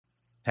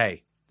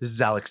Hey, this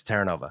is Alex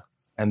Terranova,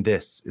 and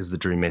this is the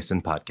Dream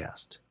Mason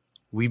Podcast.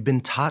 We've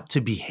been taught to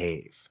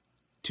behave,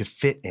 to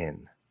fit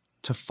in,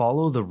 to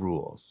follow the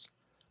rules,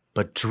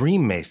 but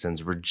Dream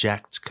Masons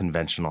reject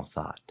conventional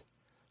thought.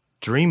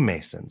 Dream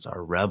Masons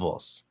are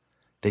rebels.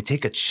 They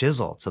take a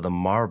chisel to the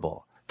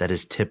marble that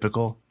is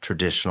typical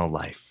traditional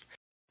life.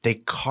 They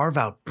carve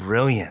out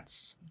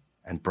brilliance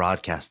and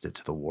broadcast it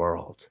to the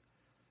world.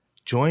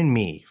 Join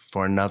me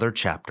for another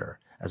chapter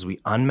as we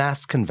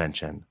unmask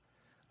convention,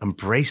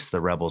 embrace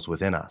the rebels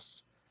within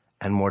us,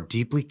 and more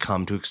deeply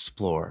come to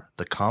explore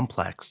the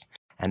complex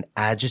and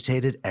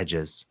agitated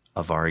edges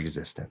of our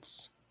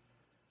existence.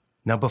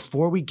 Now,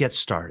 before we get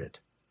started,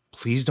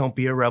 please don't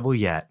be a rebel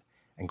yet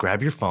and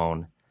grab your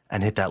phone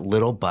and hit that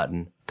little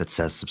button that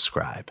says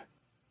subscribe.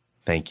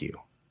 Thank you.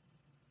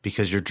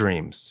 Because your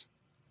dreams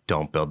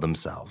don't build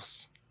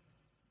themselves.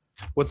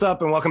 What's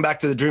up, and welcome back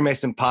to the Dream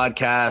Mason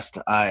Podcast.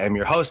 I am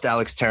your host,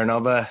 Alex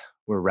Terranova.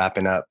 We're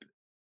wrapping up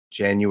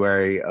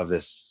January of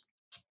this.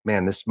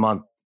 Man, this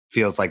month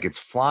feels like it's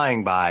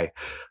flying by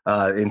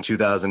in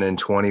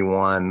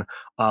 2021.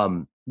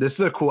 This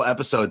is a cool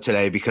episode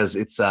today because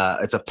it's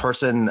a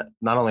person.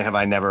 Not only have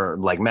I never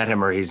met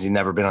him or he's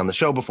never been on the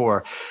show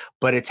before,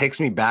 but it takes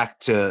me back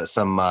to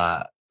some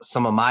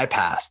of my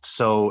past.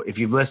 So if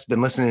you've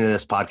been listening to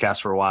this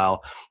podcast for a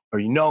while, or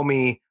you know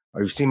me,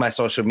 or you've seen my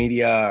social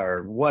media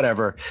or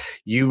whatever,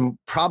 you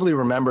probably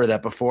remember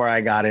that before I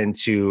got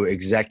into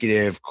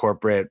executive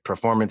corporate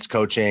performance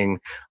coaching,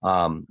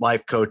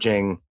 life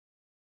coaching,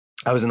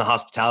 I was in the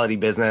hospitality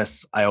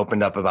business. I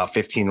opened up about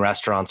 15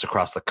 restaurants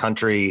across the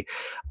country.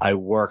 I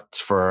worked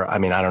for,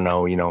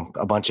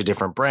 a bunch of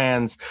different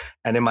brands.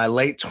 And in my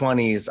late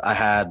 20s, I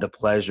had the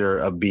pleasure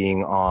of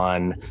being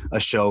on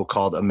a show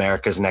called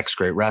America's Next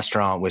Great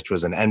Restaurant, which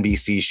was an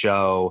NBC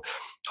show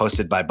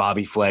hosted by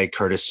Bobby Flay,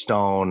 Curtis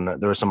Stone.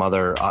 There were some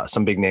other,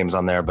 some big names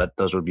on there, but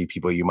those would be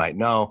people you might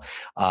know.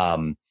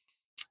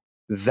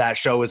 That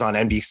show was on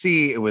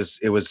NBC. It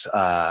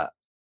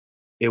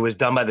was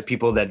done by the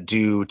people that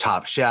do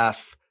Top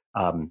Chef.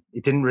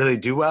 It didn't really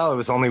do well. It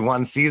was only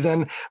one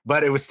season,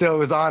 but it was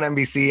on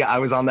NBC. I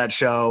was on that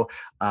show.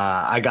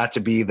 I got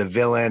to be the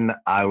villain.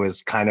 I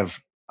was kind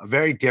of a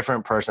very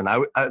different person.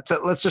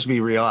 Let's just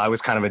be real. I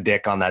was kind of a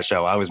dick on that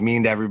show. I was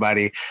mean to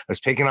everybody. I was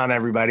picking on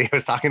everybody. I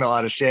was talking a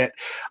lot of shit.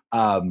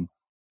 And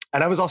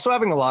I was also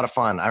having a lot of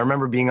fun. I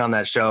remember being on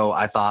that show.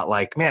 I thought,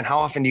 man, how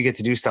often do you get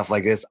to do stuff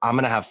like this? I'm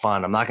going to have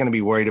fun. I'm not going to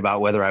be worried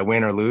about whether I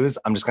win or lose.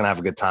 I'm just going to have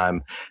a good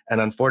time. And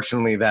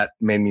unfortunately, that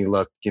made me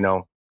look,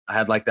 I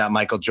had that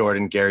Michael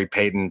Jordan, Gary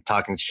Payton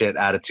talking shit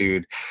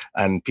attitude,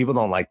 and people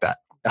don't like that.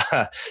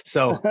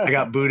 So I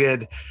got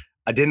booted.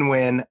 I didn't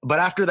win. But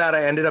after that,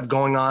 I ended up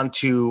going on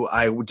to,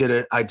 I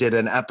did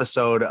an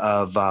episode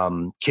of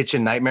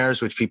Kitchen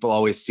Nightmares, which people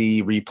always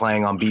see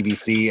replaying on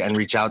BBC and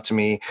reach out to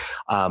me.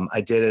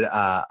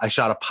 I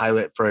shot a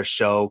pilot for a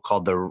show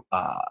called the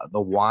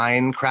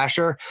Wine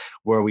Crasher,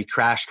 where we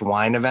crashed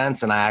wine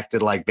events, and I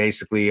acted like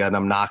basically an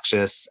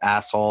obnoxious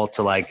asshole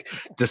to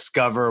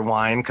discover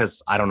wine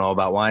because I don't know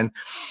about wine.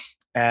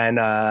 And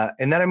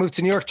then I moved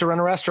to New York to run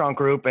a restaurant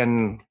group,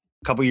 and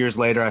a couple years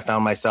later, I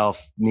found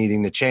myself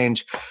needing to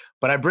change.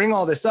 But I bring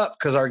all this up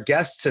because our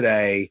guest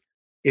today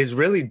is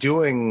really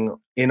doing,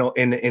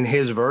 in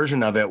his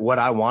version of it, what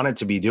I wanted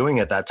to be doing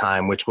at that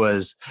time, which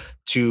was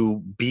to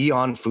be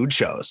on food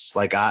shows.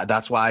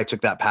 That's why I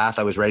took that path.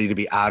 I was ready to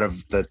be out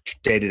of the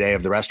day-to-day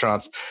of the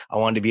restaurants. I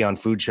wanted to be on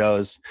food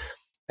shows,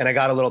 and I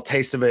got a little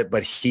taste of it,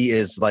 but he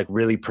is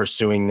really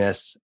pursuing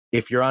this.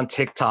 If you're on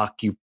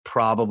TikTok, you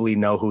probably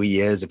know who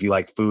he is. If you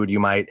like food, you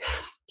might.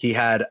 He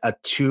had a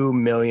 2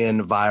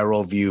 million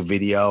viral view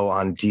video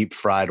on deep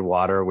fried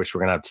water, which we're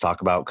going to have to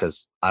talk about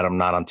because I'm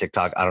not on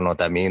TikTok. I don't know what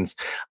that means.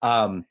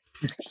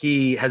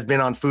 He has been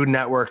on Food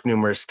Network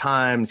numerous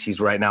times. He's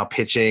right now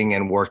pitching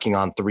and working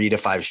on 3 to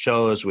 5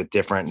 shows with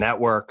different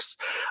networks.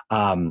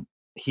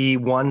 He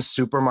won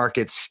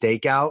Supermarket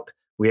Stakeout.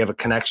 We have a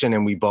connection,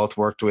 and we both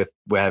worked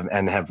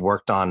have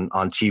worked on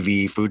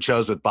TV food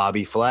shows with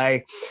Bobby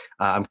Flay.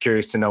 I'm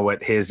curious to know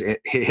what his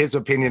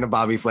opinion of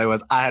Bobby Flay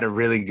was. I had a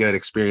really good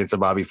experience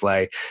of Bobby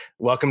Flay.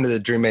 Welcome to the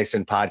Dream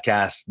Mason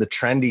Podcast, the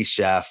Trendy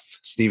chef,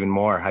 Stephen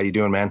Moore. How you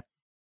doing, man?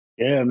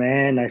 Yeah,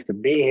 man. Nice to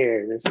be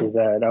here.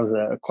 That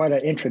was quite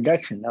an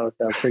introduction. That was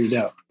pretty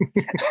dope.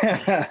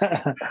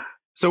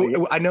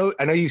 So I know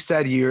you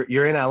said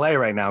you're in LA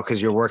right now because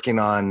you're working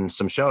on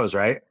some shows,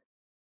 right?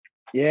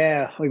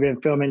 Yeah, we've been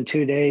filming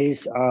 2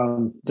 days,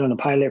 doing a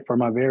pilot for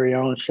my very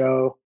own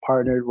show,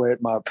 partnered with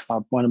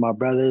one of my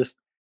brothers,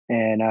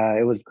 and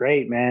it was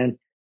great, man.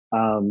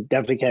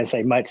 Definitely can't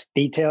say much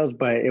details,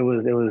 but it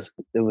was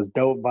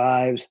dope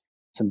vibes.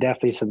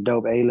 Definitely some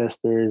dope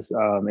A-listers.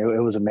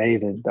 It was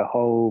amazing. The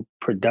whole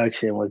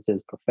production was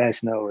just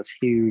professional. It was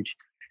huge.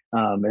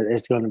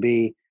 It's going to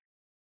be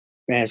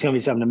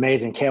something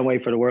amazing. Can't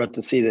wait for the world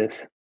to see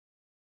this.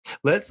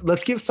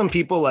 Let's give some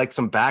people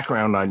some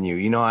background on you.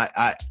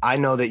 I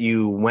know that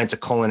you went to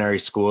culinary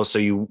school,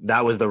 so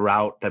that was the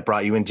route that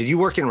brought you in. Did you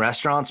work in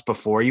restaurants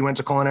before you went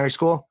to culinary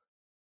school?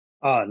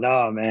 Oh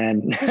no,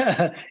 man.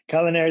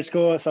 Culinary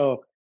school.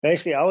 So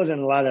basically, I was in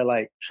a lot of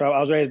like trouble. I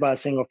was raised by a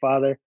single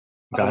father.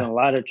 I was in Okay. a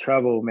lot of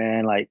trouble,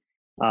 man. Like,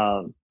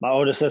 my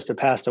older sister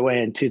passed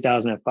away in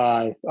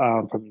 2005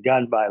 from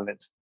gun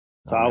violence.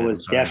 So Oh I man, I'm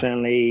was sorry.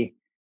 definitely,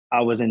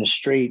 I was in the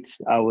streets.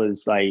 I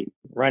was like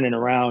running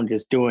around,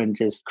 just doing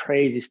just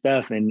crazy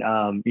stuff. And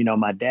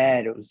my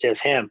dad, it was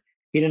just him.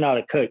 He didn't know how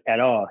to cook at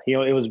all.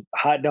 It was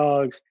hot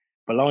dogs,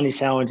 bologna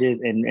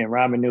sandwiches, and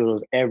ramen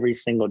noodles every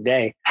single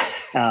day.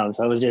 So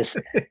it was just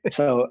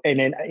so, and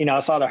then I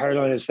saw the hurt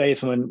on his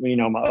face when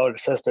my older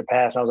sister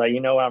passed. I was like,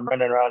 what, I'm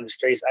running around the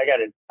streets. I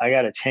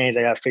gotta change.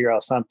 I gotta figure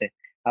out something.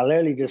 I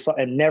literally just saw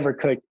and never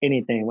cooked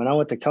anything. When I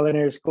went to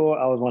culinary school,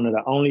 I was one of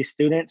the only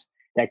students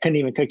that couldn't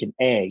even cook an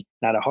egg,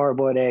 not a hard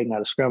boiled egg,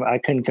 not a scrambled. I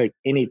couldn't cook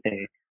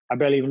anything. I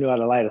barely even knew how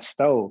to light a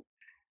stove.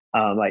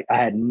 Like I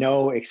had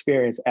no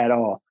experience at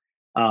all.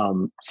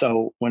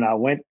 So when I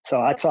went, so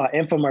I saw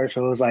an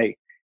infomercial. It was like,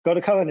 go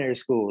to culinary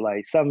school.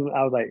 Like some,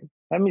 I was like,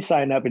 let me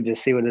sign up and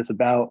just see what it's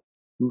about.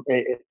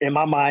 In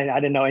my mind, I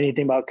didn't know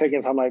anything about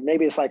cooking. So I'm like,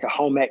 maybe it's like a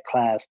home ec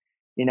class,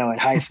 in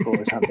high school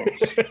or something.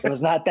 It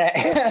was not that.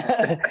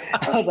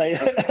 I was like,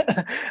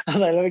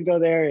 let me go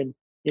there and,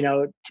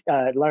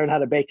 learn how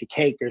to bake a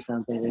cake or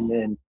something. And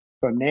then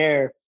from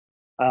there,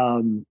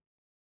 um,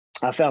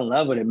 I fell in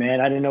love with it,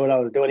 man. I didn't know what I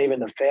was doing. Even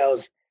the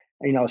fails,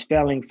 I was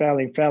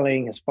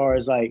failing as far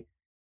as like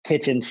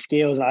kitchen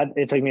skills.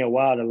 It took me a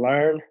while to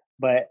learn,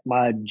 but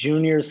my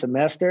junior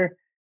semester,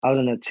 I was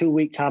in a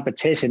 2-week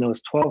competition. It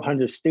was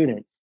 1,200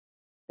 students,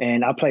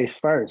 and I placed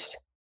first.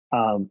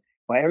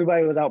 While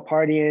everybody was out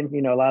partying,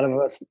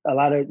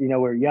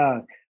 we're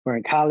young, we're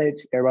in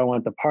college, everybody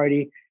wanted to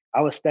party.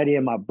 I was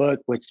studying my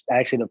book, which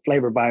actually the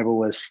Flavor Bible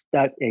was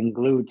stuck and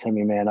glued to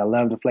me, man. I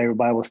love the Flavor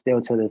Bible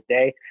still to this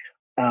day.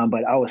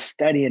 But I was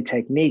studying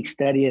techniques,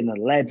 studying the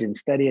legends,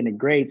 studying the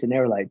greats, and they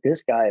were like,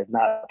 "This guy is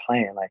not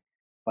playing." Like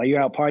while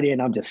you're out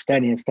partying, I'm just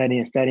studying.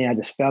 I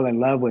just fell in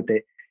love with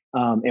it,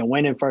 and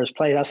went in first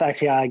place. That's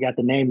actually how I got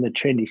the name, the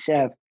Trendy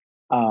Chef.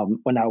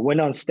 When I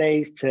went on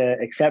stage to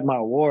accept my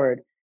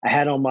award, I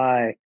had on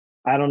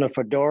the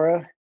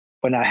fedora,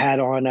 when I had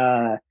on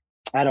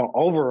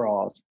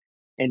overalls,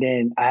 and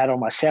then I had on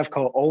my chef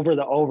coat over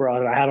the overalls,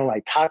 and I had on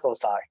like taco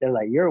socks. They're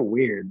like, "You're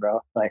weird, bro."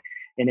 Like,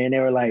 and then they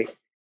were like,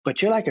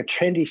 but you're like a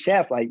trendy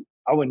chef. Like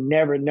I would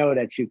never know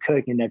that you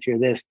cook and that you're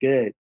this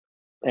good.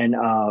 And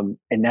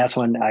that's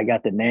when I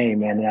got the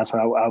name, and that's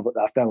when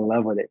I fell in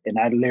love with it. And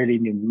I literally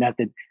knew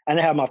nothing. I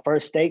didn't have my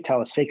first steak till I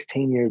was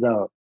 16 years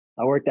old.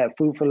 I worked at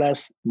Food for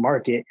Less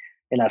Market,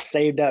 and I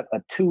saved up a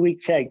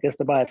 2-week check just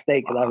to buy a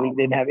steak because I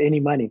didn't have any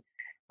money.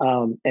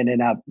 And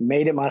then I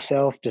made it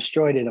myself,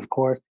 destroyed it. Of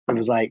course, it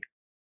was like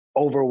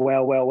over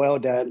well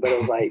done, but it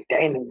was like,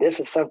 dang, this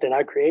is something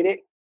I created.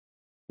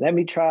 Let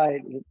me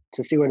try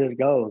to see where this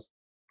goes.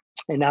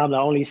 And now I'm the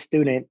only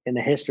student in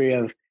the history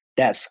of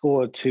that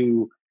school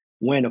to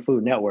win a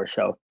Food Network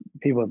show.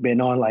 People have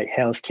been on like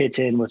Hell's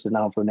Kitchen, which is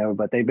not Food Network,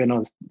 but they've been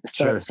on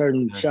Sure.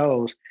 certain Yeah.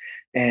 shows,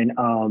 and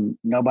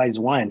nobody's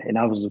won. And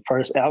I was the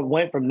first. I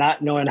went from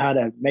not knowing how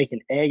to make an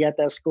egg at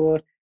that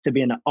school to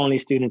being the only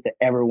student to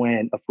ever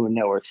win a Food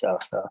Network show.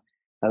 So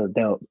that was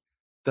dope. And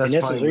That's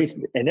this was funny.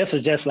 recent, and this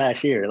was just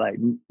last year, like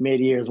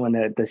mid years when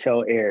the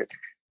show aired.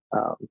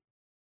 Um,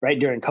 right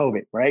during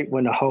COVID, right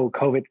when the whole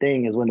COVID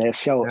thing is when that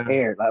show Yeah.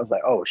 aired. I was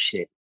like, oh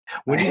shit.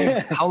 When did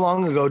you? How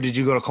long ago did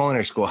you go to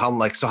culinary school? How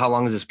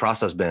long has this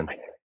process been?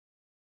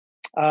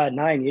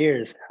 9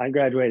 years. I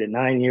graduated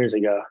 9 years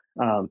ago,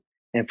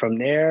 and from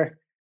there,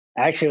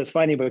 actually, it was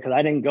funny because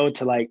I didn't go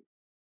to like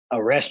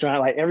a restaurant.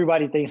 Like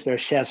everybody thinks they're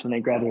chefs when they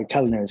graduate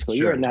culinary school.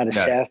 You are Sure. not a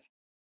Yeah. chef.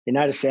 You're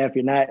not a chef.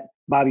 You're not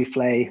Bobby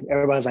Flay.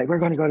 Everybody's like, we're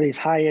going to go to these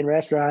high end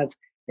restaurants,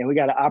 and we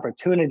got an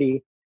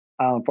opportunity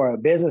for a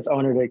business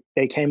owner that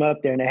they came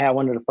up there and they had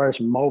one of the first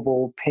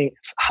mobile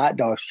Pink's hot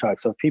dogs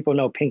trucks. So if people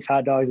know Pink's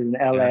hot dogs in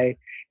LA, Yeah.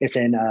 it's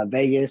in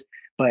Vegas,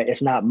 but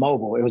it's not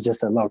mobile. It was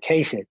just a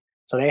location.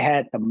 So they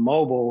had the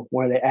mobile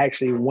where they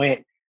actually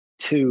went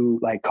to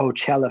like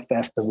Coachella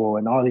Festival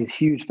and all these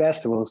huge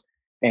festivals.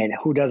 And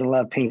who doesn't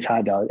love Pink's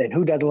hot dog? And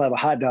who doesn't love a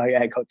hot dog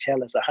at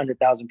Coachella? It's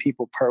 100,000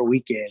 people per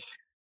weekend.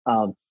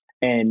 Um,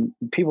 and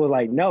people were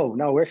like, no,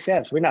 we're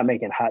chefs. We're not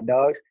making hot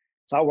dogs.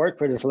 So I worked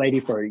for this lady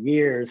for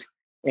years.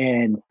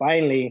 And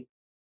finally,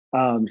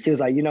 she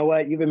was like, you know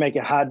what? You've been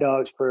making hot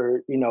dogs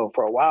for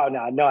a while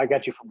now. I know I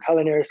got you from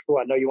culinary school.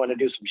 I know you want to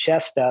do some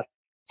chef stuff.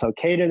 So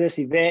cater this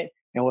event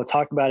and we'll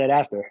talk about it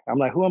after. I'm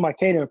like, who am I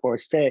catering for?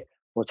 She said,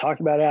 we'll talk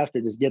about it after.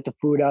 Just get the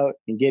food out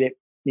and get it,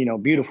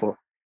 beautiful.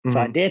 So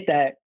I did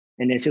that.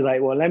 And then she was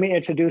like, well, let me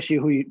introduce you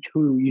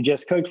who you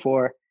just cooked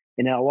for.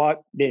 And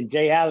then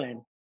Jay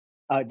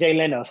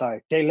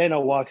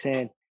Leno walks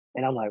in,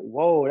 and I'm like,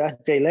 whoa,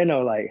 that's Jay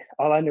Leno. Like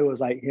all I knew was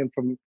like him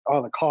from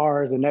all the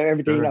cars and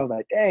everything. Sure. I was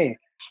like, dang.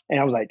 And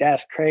I was like,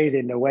 that's crazy.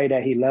 And the way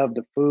that he loved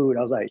the food,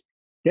 I was like,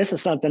 this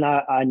is something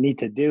I need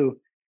to do.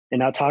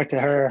 And I talked to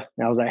her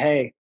and I was like,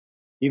 hey,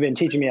 you've been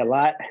teaching me a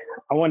lot.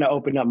 I want to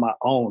open up my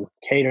own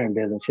catering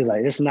business. She's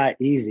like, it's not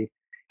easy.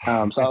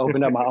 So I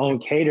opened up my own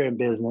catering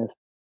business.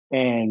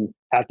 And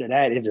after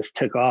that, it just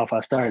took off. I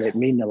started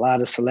meeting a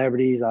lot of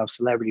celebrities. I have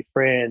celebrity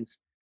friends.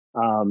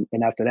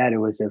 And after that, it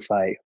was just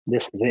like,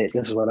 this is it.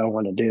 This is what I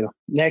want to do.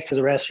 Next is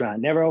a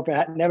restaurant. Never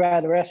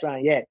had a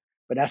restaurant yet,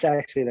 but that's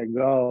actually the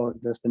goal.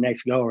 Just the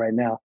next goal right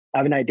now. I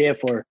have an idea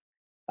for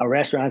a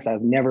restaurant.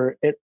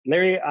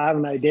 Literally, I have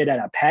an idea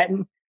that a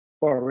patent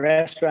for a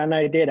restaurant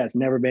idea that's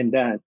never been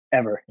done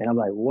ever. And I'm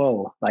like,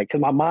 whoa, like,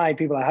 cause my mind,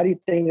 people are like, how do you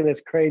think of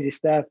this crazy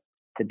stuff?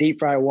 The deep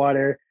fried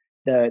water,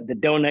 the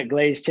donut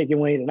glazed chicken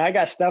wings. And I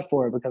got stuff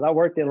for it because I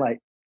worked in like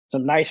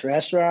some nice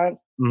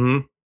restaurants. Mm-hmm.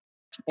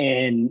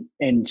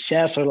 And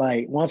chefs are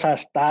like, once I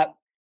stopped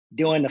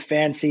doing the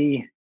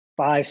fancy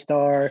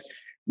 5-star,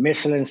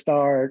 Michelin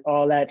star,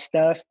 all that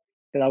stuff,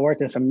 because I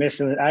worked in some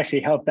Michelin, I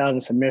actually helped out in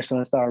some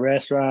Michelin star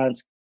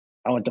restaurants.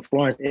 I went to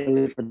Florence,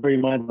 Italy for 3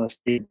 months on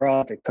Steve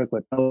Broth to cook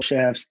with those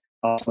chefs.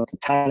 Also to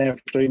Thailand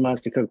for 3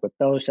 months to cook with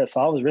those chefs. So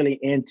I was really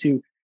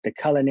into the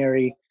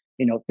culinary,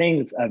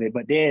 things of it.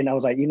 But then I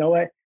was like, you know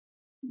what?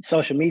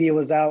 Social media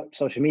was out.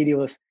 Social media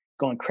was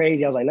going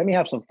crazy. I was like, let me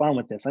have some fun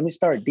with this. Let me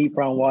start deep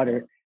brown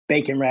water,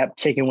 bacon wrapped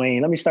chicken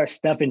wing. Let me start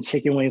stuffing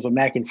chicken wings with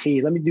mac and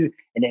cheese. And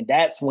then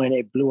that's when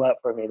it blew up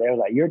for me. They were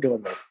like, you're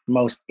doing the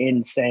most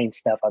insane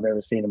stuff I've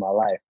ever seen in my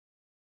life.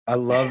 I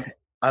love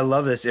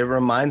this. It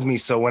reminds me.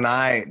 So when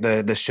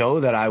the show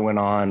that I went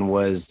on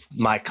was,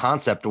 my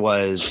concept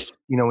was,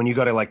 when you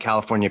go to like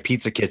California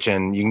Pizza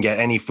Kitchen, you can get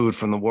any food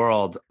from the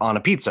world on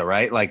a pizza,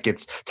 right? Like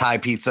it's Thai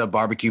pizza,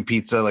 barbecue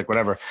pizza, like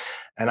whatever.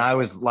 And I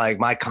was like,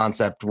 my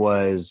concept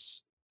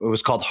was, it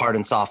was called Hard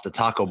and Soft, the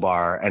taco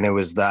bar. And it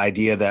was the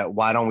idea that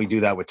why don't we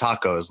do that with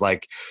tacos?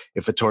 Like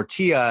if a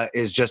tortilla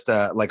is just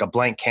like a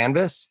blank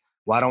canvas,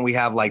 why don't we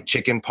have like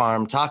chicken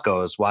parm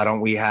tacos? Why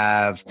don't we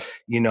have,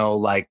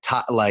 like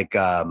Thai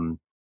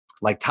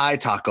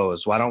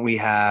tacos? Why don't we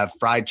have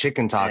fried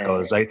chicken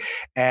tacos? Right.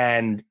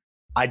 And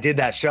I did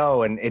that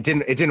show and it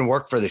didn't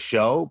work for the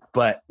show.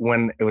 But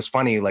when it was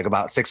funny, like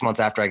about 6 months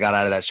after I got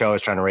out of that show, I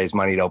was trying to raise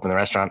money to open the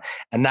restaurant.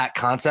 And that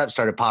concept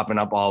started popping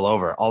up all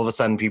over. All of a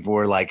sudden people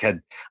were like,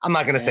 I'm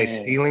not going to say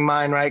stealing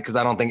mine, right? Because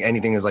I don't think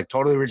anything is like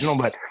totally original,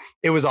 but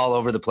it was all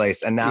over the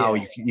place. And now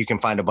you can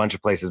find a bunch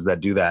of places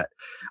that do that.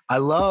 I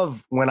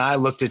love when I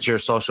looked at your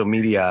social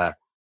media,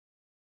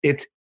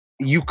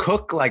 you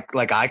cook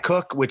like I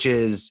cook, which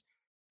is,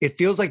 it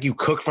feels like you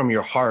cook from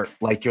your heart.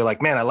 Like you're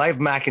like, man, I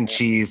love mac and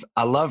cheese.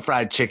 I love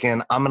fried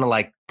chicken. I'm going to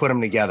like put them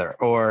together.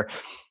 Or,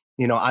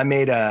 I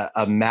made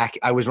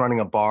I was running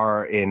a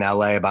bar in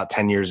LA about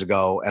 10 years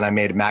ago and I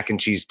made mac and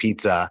cheese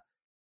pizza.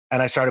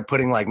 And I started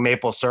putting like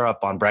maple syrup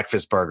on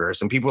breakfast burgers.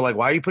 And people were like,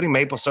 why are you putting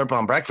maple syrup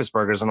on breakfast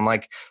burgers? And I'm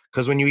like,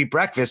 because when you eat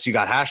breakfast, you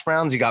got hash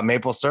browns, you got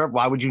maple syrup.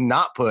 Why would you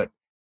not put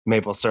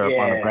maple syrup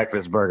on a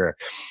breakfast burger?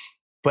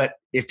 But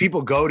if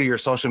people go to your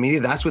social media,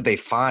 that's what they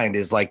find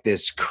is like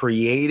this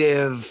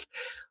creative,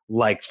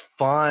 like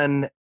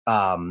fun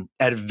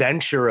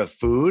adventure of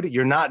food.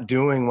 You're not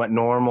doing what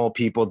normal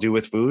people do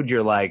with food.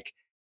 You're like,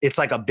 it's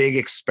like a big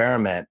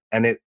experiment.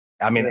 And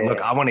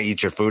look, I want to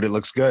eat your food. It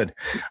looks good.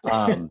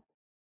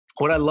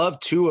 What I love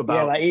too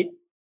about,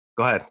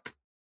 go ahead.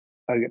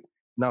 Okay.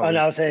 No,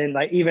 I was saying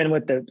like, even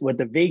with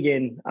the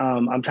vegan,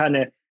 I'm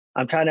trying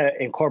to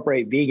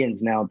incorporate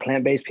vegans now,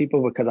 plant-based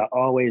people, because I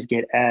always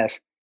get asked,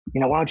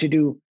 why don't you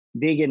do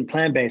vegan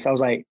plant-based? I was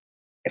like,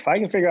 if I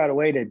can figure out a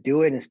way to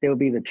do it and still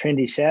be the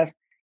trendy chef.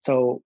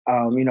 So,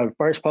 the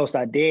first post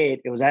I did,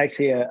 it was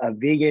actually a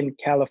vegan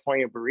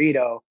California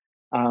burrito.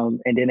 And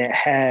then it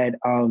had,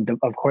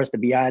 of course, the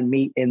Beyond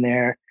Meat in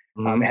there.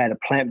 It had a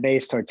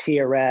plant-based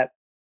tortilla wrap.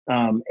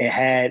 It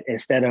had,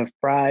 instead of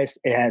fries,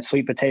 it had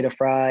sweet potato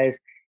fries.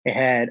 It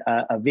had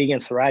a vegan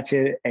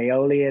sriracha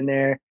aioli in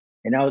there.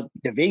 And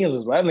the vegans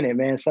was loving it,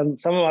 man. Some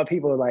of my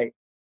people were like,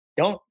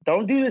 don't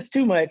do this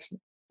too much.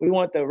 We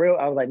want the real.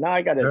 I was like, no,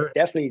 I got to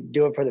definitely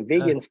do it for the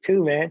vegans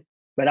too, man.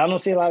 But I don't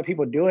see a lot of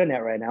people doing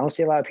that right now. I don't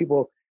see a lot of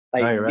people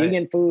like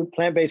vegan food,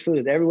 plant-based food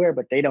is everywhere,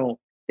 but they don't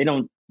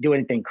do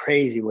anything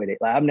crazy with it.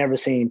 Like I've never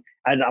seen,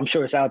 I'm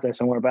sure it's out there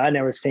somewhere, but I've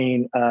never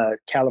seen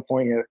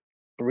California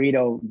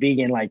burrito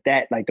vegan like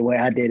that, like the way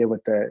I did it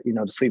with the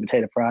sweet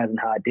potato fries and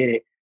how I did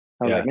it.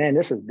 I was like, man,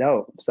 this is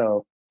dope.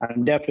 So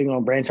I'm definitely going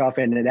to branch off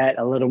into that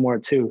a little more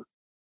too.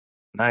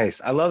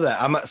 Nice. I love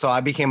that. So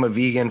I became a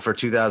vegan for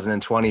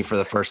 2020 for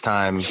the first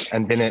time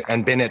and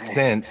been it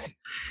since.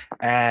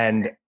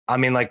 And I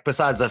mean, like,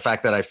 besides the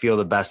fact that I feel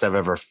the best I've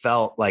ever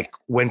felt, like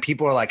when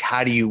people are like,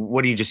 what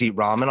do you just eat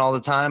ramen all the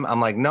time? I'm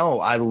like,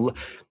 no,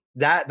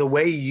 the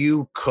way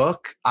you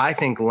cook, I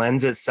think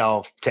lends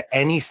itself to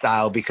any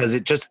style because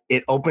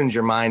it opens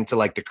your mind to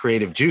like the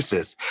creative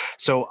juices.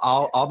 So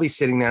I'll be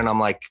sitting there and I'm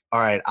like, all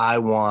right, I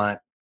want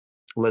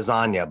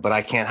lasagna, but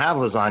I can't have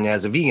lasagna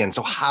as a vegan.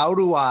 So how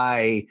do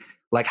I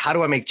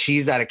make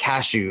cheese out of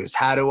cashews?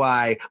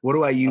 What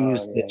do I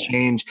use to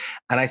change?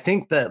 And I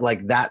think that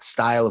like that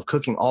style of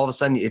cooking, all of a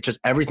sudden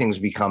everything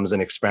becomes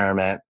an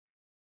experiment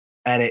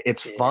and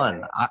it's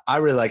fun. I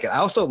really like it. I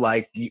also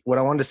like what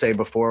I wanted to say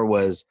before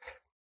was,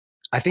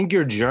 I think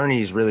your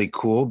journey is really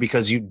cool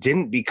because you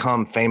didn't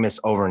become famous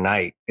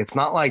overnight. It's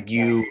not like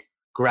you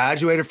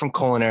graduated from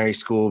culinary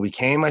school,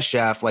 became a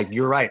chef. Like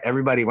you're right.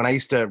 Everybody, when I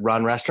used to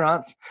run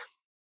restaurants,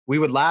 we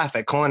would laugh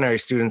at culinary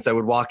students that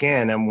would walk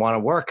in and want to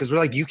work because we're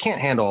like, you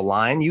can't handle a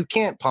line. You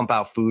can't pump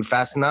out food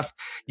fast enough.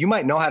 You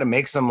might know how to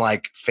make some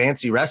like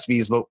fancy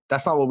recipes, but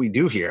that's not what we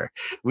do here.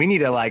 We need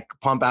to like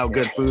pump out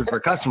good food for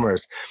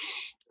customers.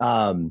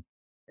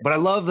 But I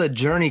love the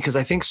journey because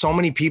I think so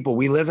many people,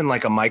 we live in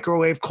like a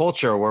microwave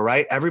culture where,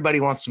 right,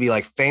 everybody wants to be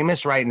like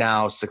famous right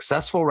now,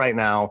 successful right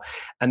now,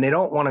 and they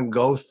don't want to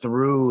go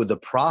through the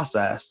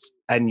process.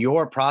 And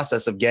your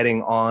process of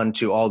getting on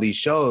to all these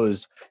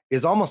shows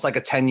is almost like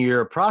a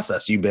 10-year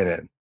process you've been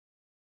in.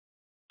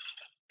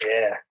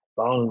 Yeah,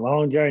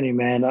 long journey,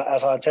 man.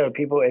 That's why I tell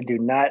people it do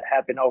not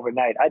happen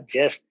overnight. I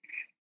just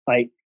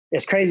like,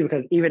 it's crazy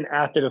because even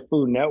after the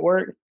Food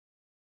Network,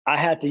 I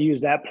had to use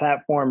that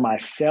platform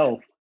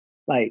myself.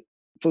 Like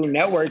Food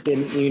Network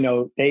didn't,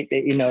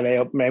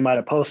 they might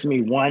have posted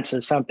me once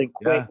or something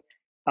quick,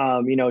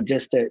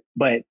 just to,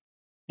 but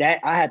that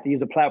I had to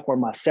use a platform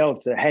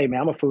myself to, hey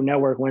man, I'm a Food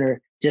Network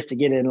winner just to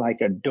get in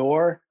like a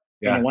door.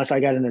 Yeah. And then once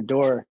I got in the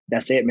door,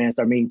 that's it, man.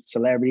 Start meeting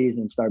celebrities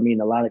and start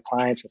meeting a lot of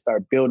clients and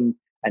start building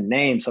a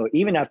name. So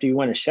even after you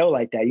win a show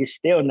like that, you're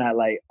still not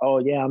like, oh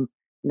yeah, I'm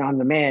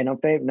the man. I'm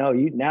famous. No,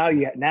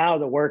 now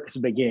the work is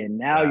begin.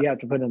 Now you have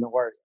to put in the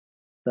work.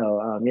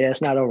 So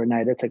it's not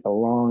overnight. It took a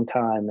long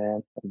time,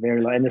 man. Very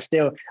long, and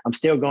I'm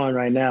still going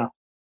right now.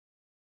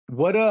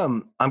 What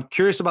I'm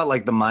curious about,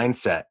 like the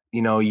mindset.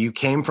 You know, you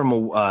came from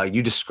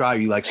you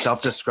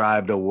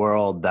self-described a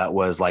world that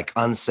was like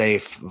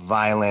unsafe,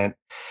 violent.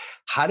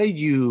 How did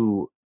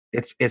you?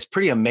 It's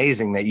pretty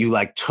amazing that you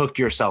like took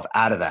yourself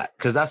out of that,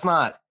 because that's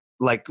not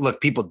like, look,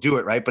 people do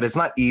it, right? But it's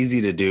not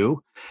easy to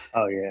do.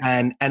 Oh yeah.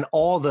 And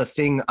all the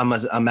thing, I'm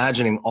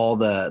imagining all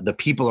the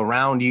people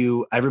around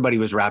you, everybody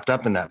was wrapped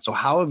up in that. So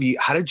how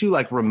did you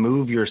like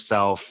remove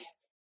yourself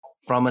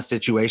from a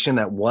situation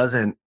that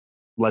wasn't,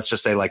 let's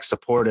just say, like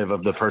supportive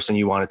of the person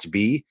you wanted to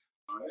be?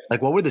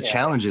 Like, what were the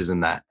challenges in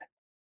that?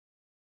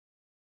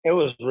 It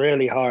was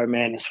really hard,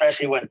 man,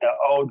 especially with the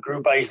old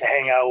group I used to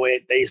hang out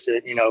with. They used to,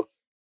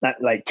 not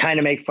like kind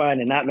of make fun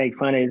and not make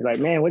fun. It's like,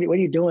 man, what are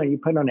you doing? You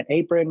putting on an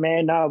apron,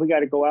 man? No, we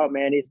got to go out,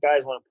 man. These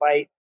guys want to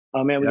fight.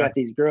 Oh man, we got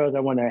these girls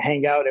that want to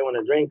hang out. They want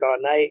to drink all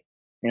night.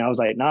 And I was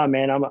like, nah,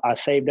 man, I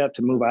saved up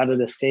to move out of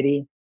the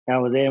city I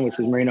was in, which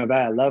is Moreno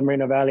Valley. I love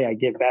Moreno Valley. I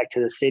get back to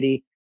the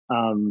city.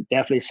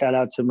 Definitely shout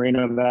out to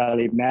Moreno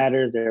Valley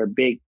Matters. They're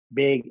big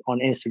on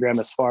Instagram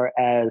as far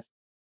as,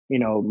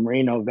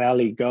 Moreno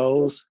Valley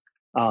goes.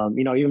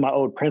 Even my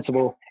old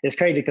principal, it's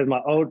crazy because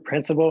my old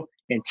principal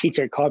and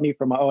teacher called me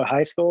from my old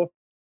high school,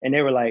 and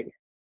they were like,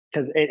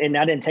 and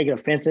I didn't take it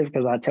offensive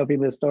because when I tell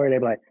people the story,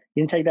 they're like,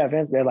 you didn't take that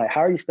offensive. They're like,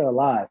 how are you still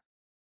alive?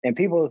 And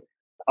people,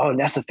 oh,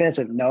 that's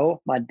offensive.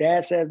 No, my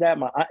dad says that.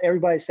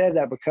 Everybody says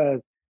that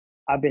because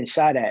I've been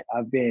shot at.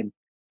 I've been,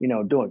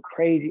 doing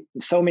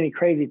so many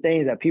crazy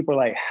things that people are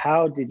like,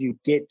 how did you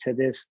get to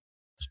this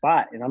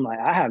spot? And I'm like,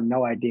 I have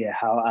no idea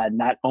how I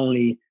not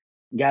only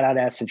got out of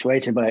that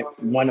situation,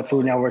 but won the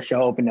Food Network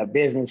show, opened up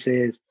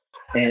businesses.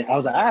 And I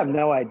was like, I have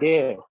no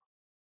idea.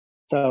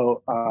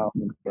 So,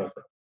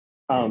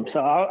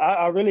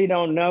 I really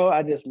don't know.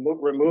 I just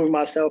removed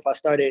myself. I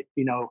started,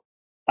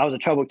 I was a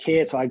troubled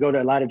kid. So I go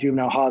to a lot of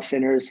juvenile hall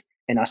centers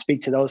and I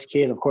speak to those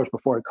kids. Of course,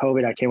 before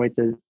COVID, I can't wait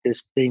to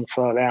this thing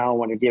slow down. I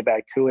want to get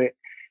back to it.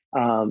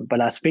 But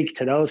I speak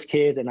to those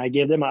kids and I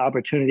give them an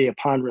opportunity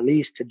upon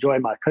release to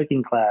join my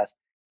cooking class.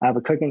 I have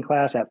a cooking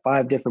class at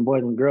 5 different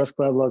Boys and Girls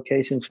Club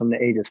locations from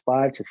the ages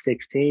 5 to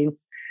 16.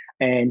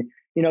 And,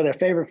 their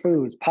favorite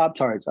foods,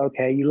 Pop-Tarts.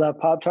 Okay, you love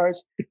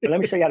Pop-Tarts? But let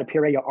me show you how to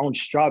puree your own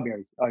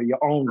strawberries or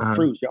your own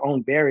fruits, your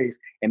own berries,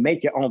 and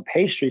make your own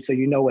pastry so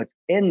you know what's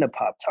in the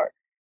Pop-Tart.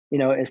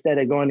 Instead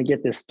of going to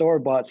get this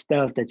store-bought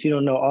stuff that you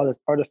don't know all this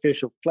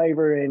artificial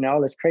flavor and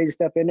all this crazy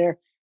stuff in there.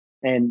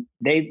 And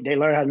they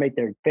learn how to make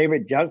their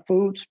favorite junk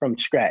foods from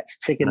scratch,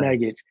 chicken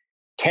nuggets,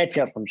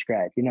 ketchup from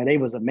scratch. They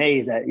was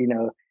amazed that,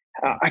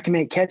 I can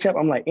make ketchup.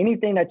 I'm like,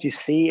 anything that you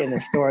see in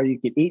the store you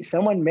could eat,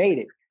 someone made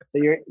it.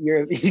 So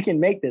you can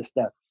make this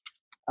stuff.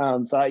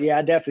 I'm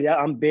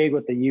big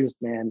with the youth,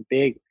 man,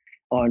 big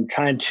on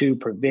trying to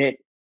prevent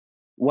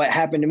what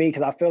happened to me.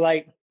 Cause I feel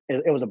like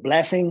it was a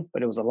blessing,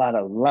 but it was a lot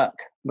of luck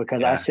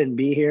because I shouldn't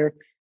be here.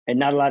 And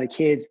not a lot of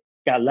kids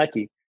got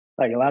lucky.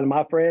 Like a lot of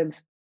my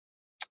friends,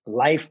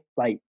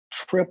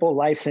 triple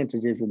life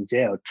sentences in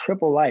jail,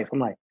 triple life. I'm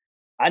like,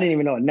 I didn't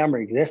even know a number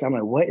exists. I'm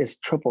like, what is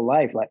triple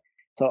life? Like,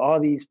 so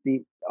all these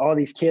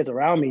kids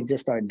around me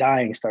just start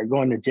dying, start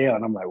going to jail.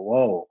 And I'm like,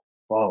 whoa,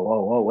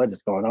 what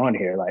is going on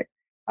here? Like,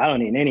 I don't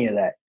need any of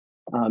that.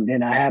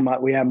 Then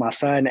we had my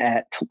son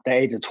at the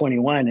age of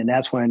 21. And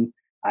that's when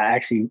I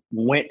actually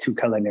went to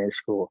culinary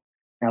school.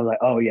 And I was like,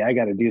 oh yeah, I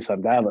got to do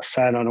something. I have a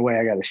son on the way.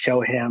 I got to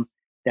show him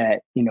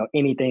that,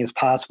 anything is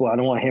possible. I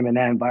don't want him in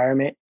that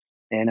environment.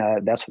 And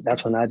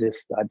that's when I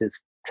just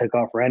took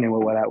off running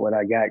with what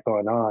I got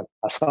going on.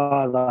 I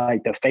saw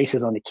like the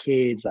faces on the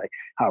kids, like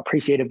how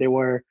appreciative they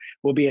were.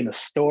 We'll be in the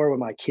store with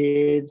my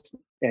kids,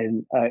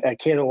 and a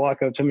kid will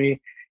walk up to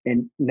me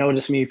and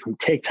notice me from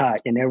TikTok,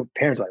 and their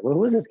parents are like, well,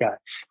 who is this guy?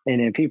 And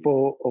then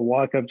people will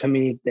walk up to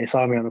me. They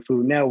saw me on the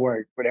Food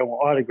Network, where they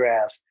want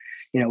autographs.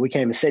 We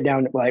came and sit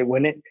down. Like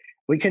when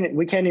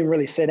we can't even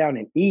really sit down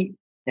and eat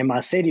in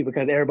my city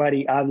because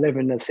everybody, I live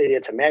in the city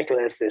of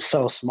Temecula. It's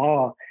so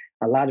small.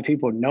 A lot of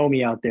people know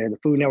me out there, the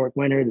Food Network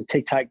winner, the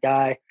TikTok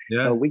guy.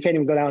 Yeah. So we can't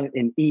even go down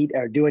and eat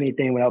or do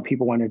anything without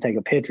people wanting to take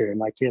a picture. And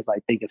my kids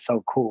like think it's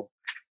so cool.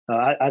 So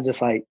I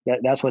just like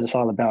that's what it's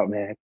all about,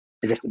 man.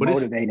 It's just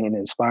motivating and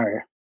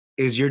inspiring.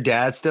 Is your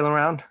dad still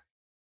around?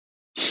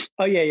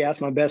 Oh yeah, that's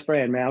my best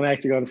friend, man. I'm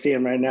actually going to see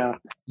him right now.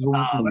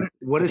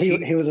 What is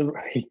he?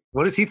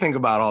 What does he think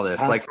about all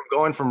this? Like from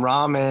going from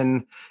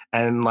ramen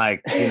and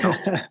like, you know,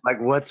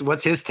 like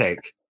what's his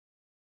take?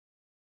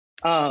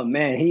 Oh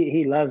man,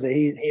 he loves it.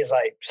 He's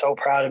like so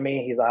proud of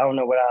me. He's like, I don't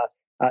know what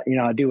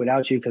I do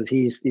without you, because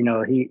he's, he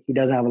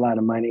doesn't have a lot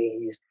of money.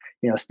 He's,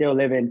 still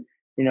living,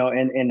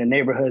 in the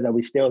neighborhood that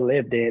we still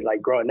lived in,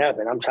 like growing up.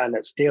 And I'm trying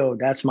to still,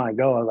 that's my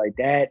goal. I was like,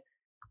 Dad,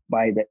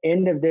 by the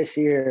end of this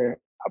year,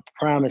 I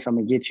promise I'm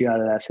gonna get you out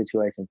of that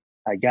situation.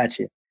 I got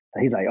you.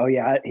 And he's like, oh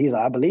yeah. He's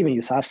like, I believe in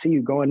you. So I see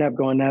you going up.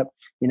 Got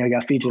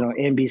featured on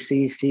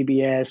NBC,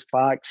 CBS,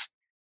 Fox.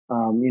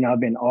 I've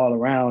been all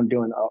around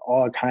doing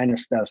all kind of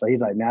stuff. So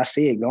he's like, man, I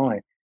see it going.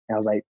 And I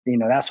was like,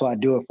 that's what I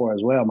do it for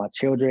as well. My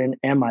children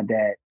and my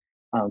dad.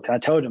 Cause I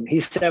told him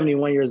he's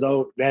 71 years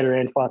old,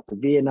 veteran, fought the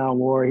Vietnam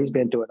War. He's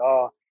been through it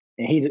all.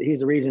 And he's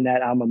the reason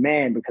that I'm a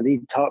man, because he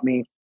taught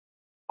me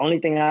only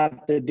thing I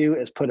have to do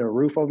is put a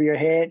roof over your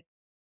head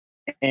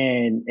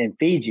and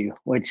feed you,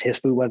 which his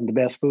food wasn't the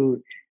best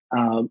food.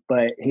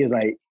 But he was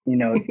like,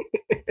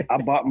 I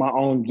bought my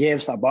own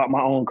gifts. I bought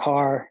my own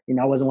car.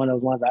 I wasn't one of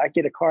those ones. I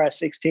get a car at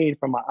 16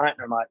 from my aunt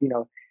or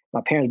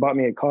my parents bought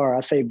me a car.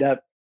 I saved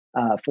up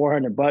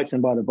 $400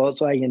 and bought a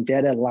Volkswagen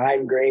Jetta,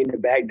 lime gray, and the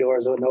back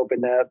doors wouldn't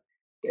open up.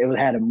 It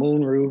had a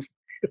moon roof.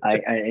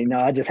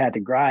 I just had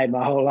to grind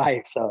my whole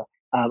life. So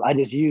I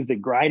just used the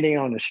grinding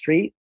on the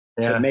street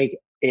to make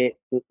it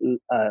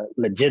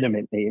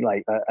legitimately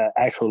like an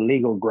actual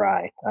legal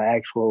grind, an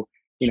actual,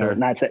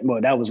 not saying,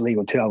 well, that was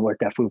legal too. I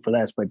worked at Food for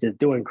Less, but just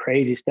doing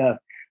crazy stuff,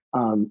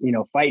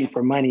 fighting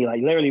for money.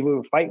 Like literally we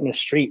were fighting the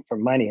street for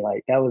money.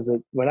 Like that was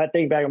when I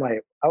think back, I'm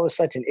like, I was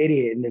such an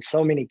idiot. And there's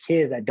so many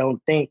kids that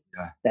don't think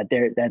that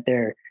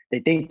they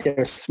think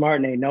they're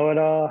smart and they know it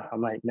all.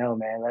 I'm like, no,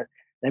 man,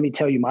 let me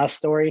tell you my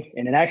story.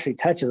 And it actually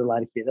touches a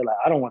lot of kids. They're like,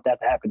 I don't want that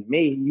to happen to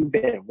me. You've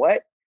been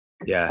what?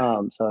 Yeah.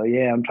 So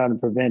yeah, I'm trying to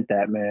prevent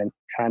that, man.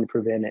 Trying to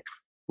prevent it.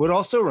 What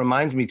also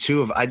reminds me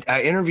too of,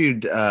 I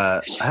interviewed,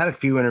 I had a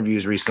few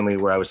interviews recently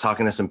where I was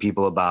talking to some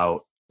people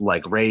about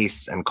like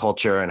race and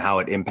culture and how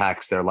it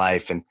impacts their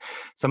life. And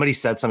somebody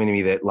said something to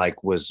me that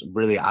like was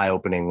really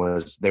eye-opening.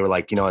 Was they were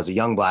like, as a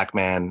young Black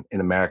man in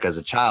America as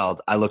a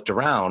child, I looked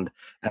around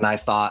and I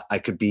thought I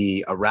could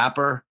be a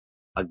rapper,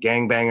 a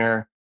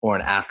gangbanger, or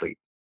an athlete.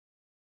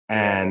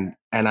 And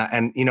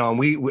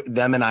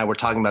them and I were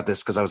talking about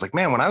this because I was like,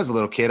 man, when I was a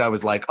little kid, I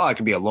was like, oh, I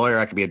could be a lawyer.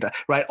 I could be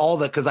right.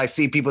 Because I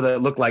see people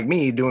that look like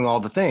me doing all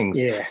the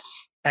things. Yeah.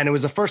 And it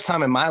was the first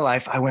time in my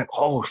life I went,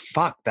 oh,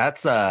 fuck,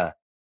 that's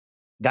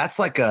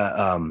like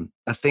a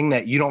thing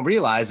that you don't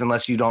realize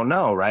unless you don't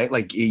know. Right.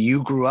 Like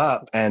you grew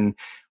up and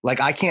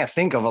like, I can't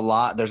think of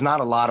there's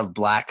not a lot of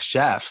Black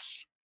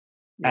chefs.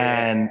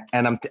 Yeah.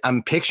 And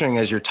I'm picturing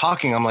as you're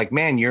talking, I'm like,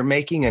 man, you're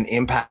making an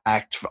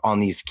impact on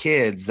these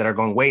kids that are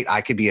going, wait,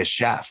 I could be a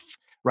chef,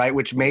 right?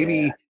 Which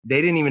maybe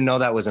they didn't even know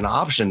that was an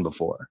option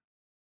before.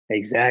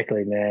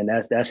 Exactly, man.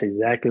 That's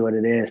exactly what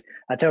it is.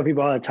 I tell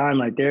people all the time,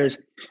 like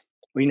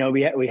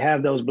we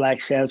have those Black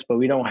chefs, but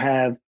we don't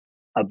have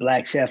a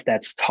Black chef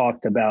that's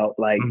talked about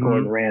like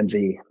Gordon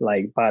Ramsay,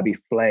 like Bobby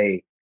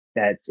Flay.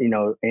 That's, and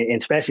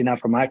especially not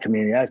from my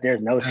community.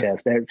 There's no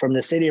chefs from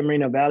the city of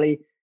Moreno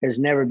Valley. There's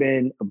never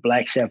been a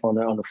Black chef on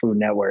the Food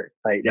Network.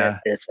 Like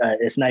that,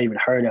 it's not even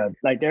heard of.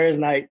 Like there's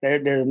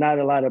not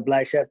a lot of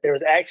Black chefs. There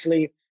was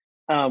actually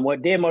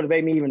what did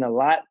motivate me even a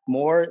lot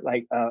more.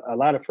 Like a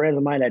lot of friends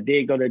of mine that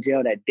did go to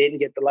jail that didn't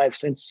get the life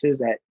sentences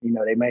that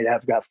they might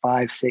have got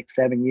 5, 6,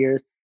 7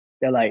 years.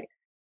 They're like,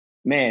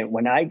 man,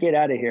 when I get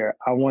out of here,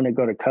 I want to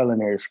go to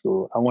culinary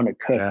school. I want to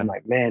cook. Yeah. I'm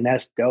like, man,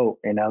 that's dope.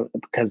 And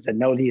because to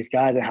know these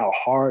guys and how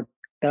hard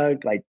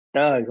thugs,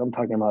 I'm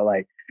talking about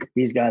like.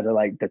 These guys are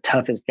like the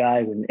toughest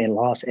guys in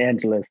Los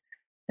Angeles.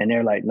 And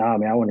they're like, nah,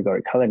 man, I want to go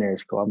to culinary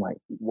school. I'm like,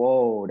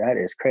 whoa, that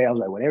is crazy. I was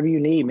like, whatever you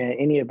need, man.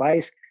 Any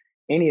advice,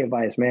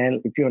 man.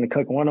 If you want to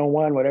cook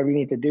one-on-one, whatever you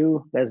need to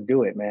do, let's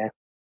do it, man.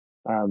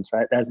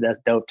 So that's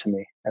dope to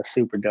me. That's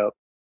super dope.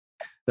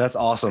 That's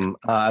awesome.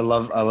 I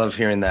love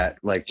hearing that.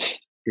 Like,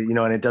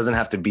 and it doesn't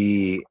have to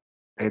be,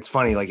 it's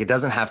funny, like it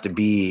doesn't have to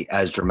be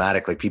as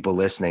dramatic, like people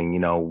listening,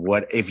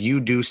 what if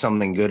you do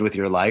something good with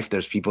your life,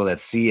 there's people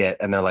that see it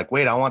and they're like,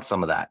 wait, I want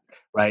some of that.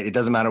 Right. It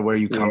doesn't matter where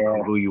you come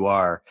from, who you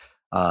are.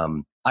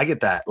 I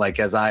get that. Like,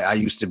 as I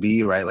used to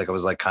be, right. Like I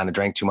was like kind of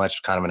drank too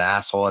much, kind of an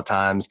asshole at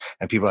times.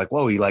 And people are like,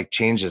 whoa, he like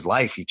changed his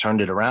life. He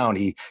turned it around.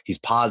 He's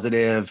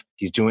positive.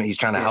 He's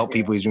trying to help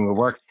people. He's doing good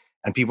work.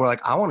 And people are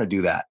like, I want to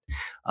do that.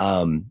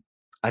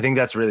 I think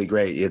that's really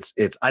great.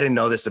 I didn't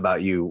know this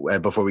about you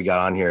before we got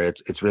on here.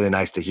 It's really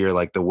nice to hear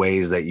like the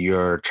ways that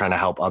you're trying to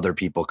help other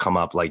people come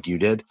up like you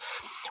did.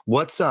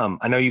 What's I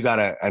know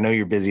I know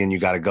you're busy and you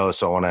gotta go,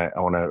 so I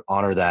wanna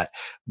honor that.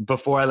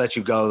 Before I let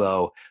you go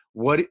though,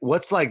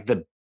 what's like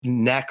the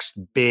next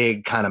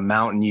big kind of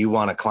mountain you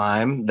want to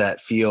climb that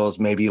feels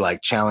maybe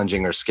like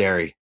challenging or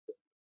scary?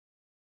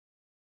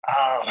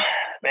 Um,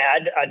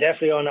 man, I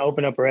definitely want to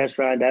open up a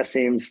restaurant. That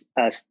seems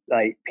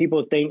like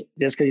people think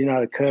just because you know how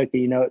to cook,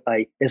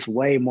 like it's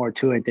way more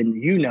to it than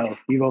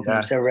You've opened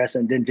up Yeah. several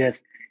restaurants than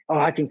just, oh,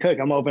 I can cook.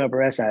 I'm gonna open up a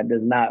restaurant. It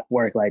does not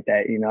work like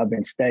that. I've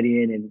been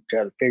studying and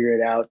trying to figure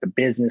it out, the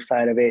business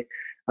side of it.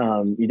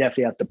 You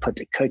definitely have to put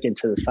the cooking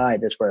to the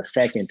side just for a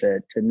second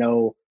to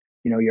know,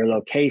 your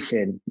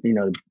location,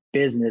 the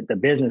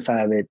business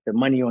side of it, the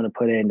money you want to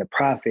put in, the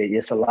profit.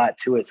 It's a lot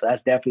to it. So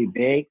that's definitely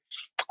big.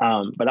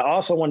 But I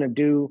also want to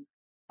do,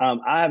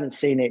 I haven't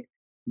seen it,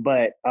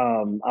 but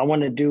I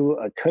want to do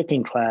a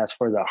cooking class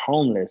for the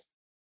homeless,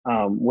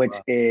 which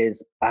Wow.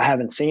 is, I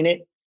haven't seen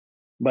it,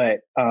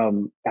 but I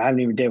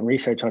haven't even did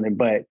research on it.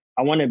 But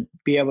I want to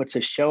be able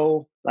to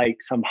show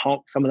like some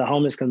of the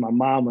homeless, because my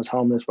mom was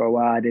homeless for a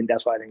while.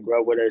 That's why I didn't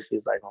grow up with her. She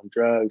was like on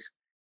drugs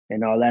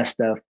and all that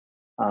stuff.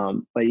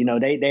 But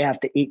they have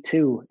to eat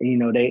too.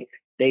 And,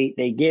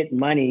 they get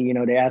money.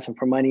 They ask them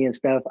for money and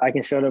stuff. I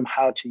can show them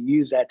how to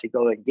use that to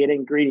go and get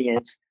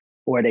ingredients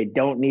where they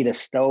don't need a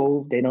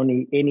stove. They don't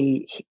need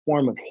any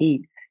form of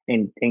heat,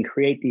 and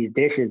create these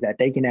dishes that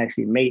they can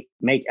actually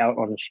make out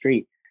on the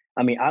street.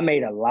 I mean, I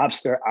made a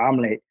lobster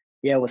omelet.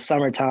 Yeah, it was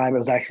summertime. It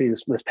was actually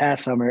this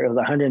past summer. It was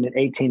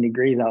 118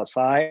 degrees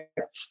outside.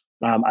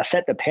 I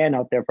set the pan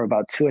out there for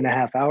about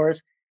 2.5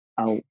 hours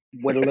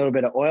with a little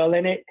bit of oil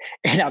in it,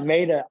 and I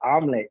made an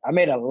omelet. I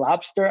made a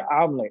lobster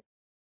omelet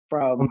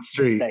On from the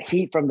street. the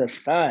heat from the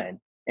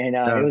sun, and it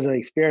Yeah. was an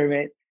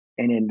experiment.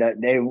 And then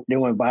they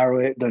went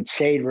viral. The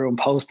Shade Room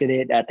posted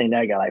it. I think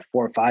that got like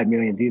 4 or 5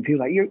 million views.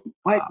 People like,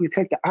 Wow. you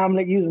cooked the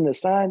omelet using the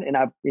sun? And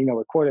I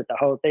recorded the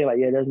whole thing. Like,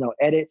 yeah, there's no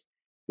edits.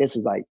 This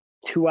is like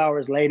 2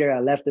 hours later. I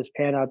left this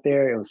pan out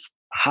there. It was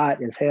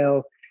hot as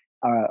hell.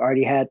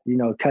 Already had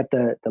cut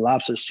the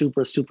lobster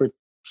super super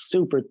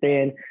super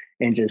thin,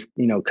 and just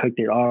cooked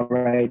it all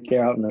right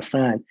there out in the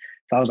sun.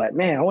 So I was like,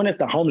 man, I wonder if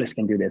the homeless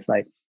can do this.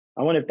 Like,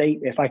 I wonder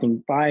if I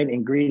can find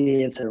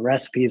ingredients and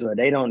recipes where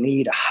they don't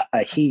need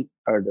a heat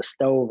or the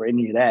stove or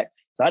any of that.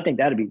 So I think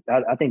that'd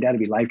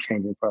be life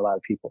changing for a lot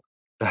of people.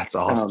 That's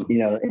awesome.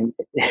 And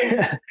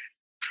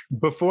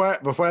Before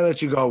I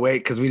let you go, wait,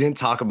 because we didn't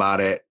talk about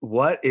it.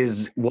 What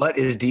is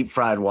deep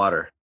fried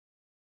water?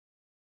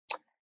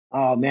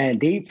 oh man,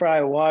 deep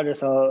fried water.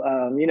 So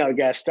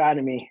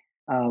gastronomy.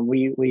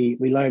 We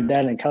learned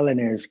that in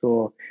culinary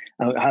school,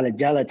 how to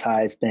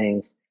gelatize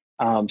things.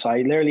 So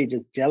I literally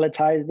just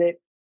gelatized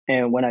it,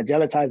 and when I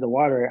gelatized the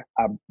water,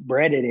 I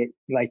breaded it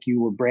like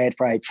you would bread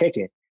fried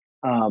chicken.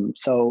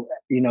 So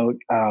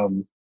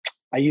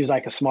I use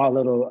like a small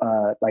little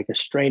like a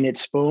strained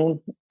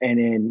spoon, and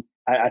then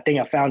I think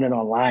I found it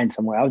online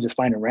somewhere. I was just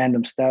finding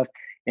random stuff,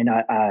 and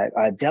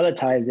I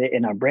gelatized it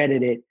and I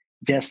breaded it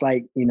just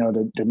like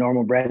the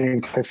normal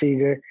breading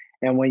procedure.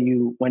 And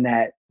when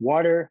that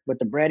water with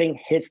the breading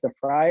hits the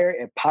fryer,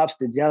 it pops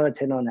the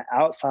gelatin on the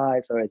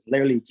outside, so it's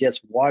literally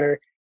just water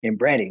and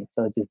breading.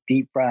 So it's just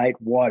deep fried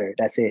water.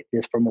 That's it,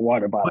 just from a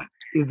water What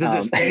bottle. does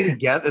it stay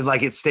together?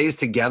 Like it stays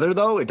together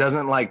though? It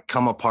doesn't like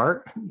come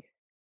apart?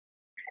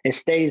 It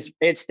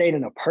stayed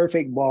in a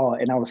perfect ball,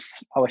 and I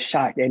was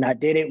shocked. And I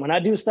did it when I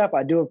do stuff.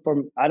 I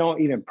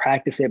don't even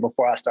practice it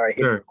before I start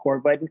hitting the Sure.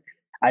 record button.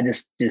 I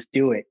just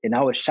do it. And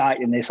I was shocked,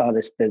 and they saw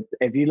this.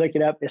 If you look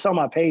it up, it's on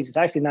my page. It's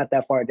actually not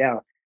that far down,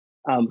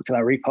 because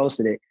I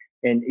reposted it,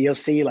 and you'll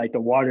see like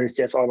the water is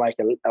just on like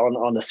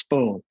on the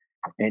spoon.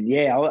 And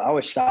yeah, I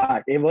was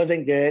shocked. It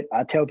wasn't good.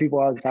 I tell people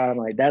all the time,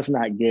 like, that's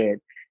not good.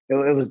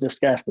 It was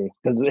disgusting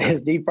because Sure. it's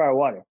deep fried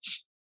water.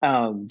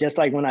 Just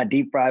like when I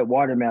deep fried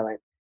watermelon,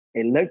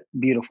 it looked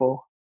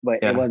beautiful,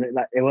 but Yeah.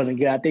 it wasn't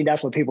good. I think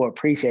that's what people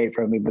appreciate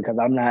from me, because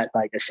I'm not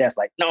like a chef.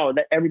 Like, no,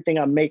 everything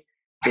I make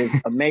is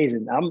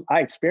amazing.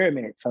 I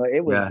experiment, so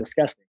it was Yeah.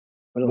 disgusting,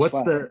 but it was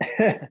What's fun.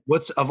 the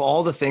what's of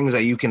all the things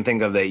that you can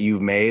think of that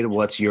you've made,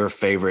 what's your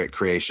favorite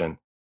creation?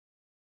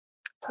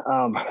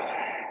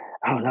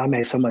 I don't know. I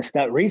made so much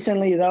stuff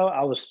recently, though.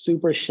 I was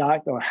super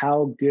shocked on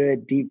how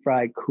good deep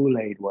fried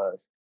Kool-Aid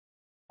was.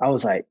 I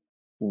was like,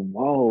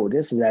 whoa,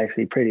 this is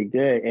actually pretty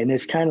good, and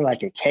it's kind of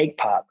like a cake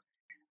pop.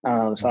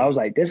 So I was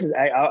like, this is,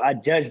 I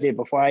judged it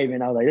before I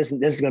was like, this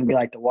is going to be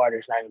like the water.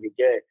 It's not going to be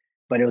good,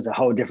 but it was a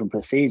whole different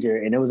procedure,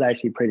 and it was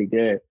actually pretty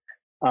good.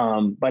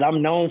 But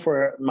I'm known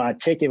for my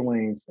chicken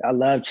wings. I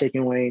love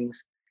chicken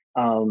wings.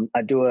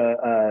 I do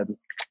a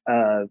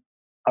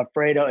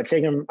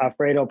chicken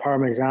Alfredo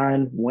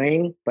Parmesan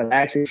wing, but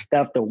I actually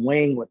stuff the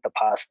wing with the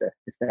pasta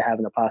instead of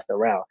having the pasta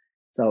around.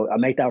 So I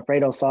make the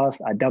Alfredo sauce,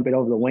 I dump it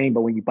over the wing,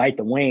 but when you bite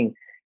the wing,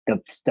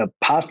 the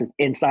pasta's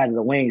inside of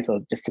the wing.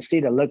 So just to see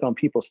the look on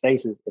people's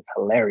faces, it's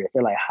hilarious.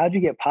 They're like, how'd you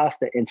get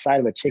pasta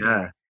inside of a chicken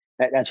wing?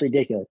 Yeah. That's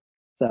ridiculous.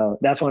 So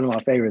that's one of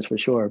my favorites for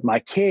sure. My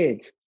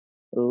kids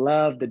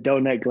love the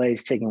donut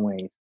glazed chicken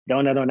wings.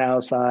 Donut on the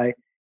outside,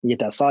 you get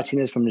that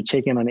saltiness from the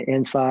chicken on the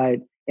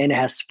inside, and it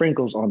has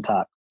sprinkles on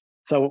top.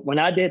 So when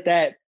I did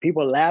that,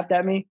 people laughed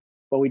at me,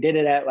 but we did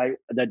it at like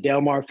the Del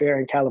Mar Fair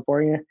in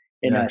California,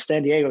 in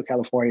San Diego,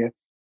 California.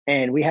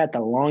 And we had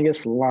the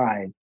longest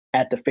line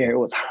at the fair. It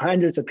was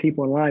hundreds of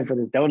people in line for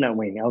this donut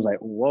wing. I was like,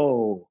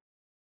 whoa,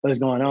 what's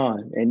going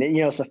on? And then,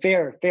 it's a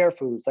fair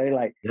food. So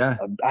like, I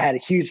had a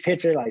huge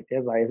picture like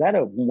this, like, is that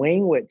a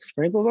wing with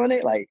sprinkles on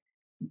it? Like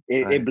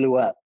it blew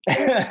up.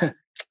 I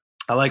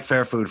like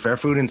fair food. Fair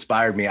food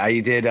inspired me. I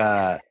did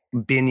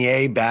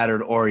beignet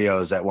battered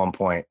Oreos at one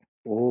point.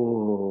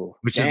 Ooh,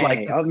 which is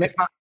like,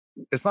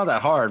 it's not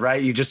that hard,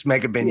 right? You just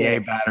make a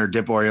beignet batter,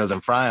 dip Oreos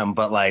and fry them.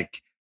 But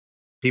like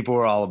people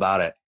were all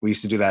about it. We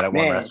used to do that at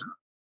one restaurant.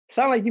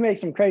 Sound like you make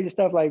some crazy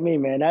stuff like me,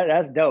 man.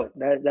 That's dope.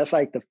 That's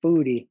like the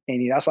foodie.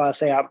 And that's why I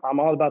say I'm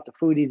all about the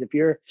foodies. If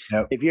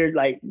you're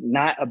like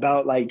not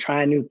about like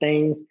trying new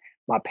things,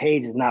 my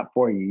page is not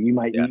for you.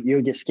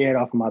 You'll get scared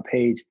off of my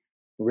page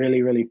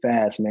really, really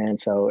fast, man.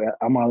 So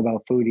I'm all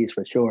about foodies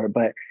for sure.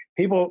 But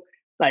people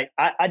like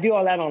I do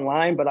all that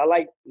online, but I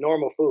like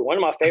normal food. One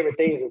of my favorite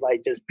things is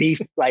like just beef,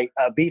 like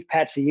beef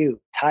patsioyu,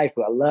 Thai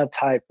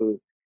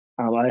food.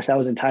 I I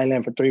was in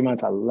Thailand for 3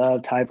 months. I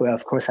love Thai food.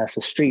 Of course, that's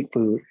the street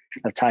food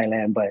of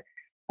Thailand. But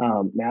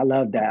man, I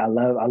love that. I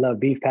love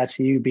beef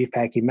patsioyu, beef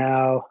paki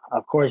mao.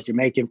 Of course,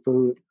 Jamaican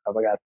food. I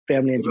got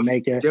family in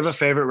Jamaica. Do you have a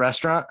favorite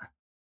restaurant?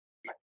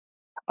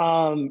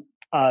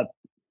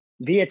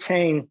 Via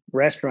Chain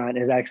restaurant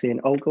is actually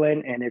in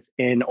Oakland and it's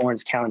in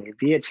Orange County.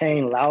 Via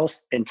Chain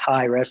Laos and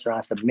Thai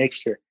restaurants, a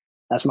mixture.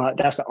 That's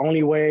the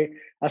only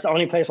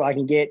place where I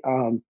can get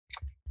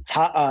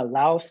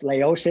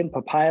Laotian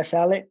papaya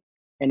salad.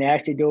 And they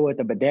actually do it with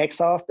the badek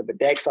sauce. The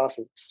badek sauce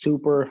is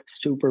super,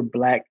 super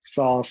black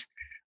sauce.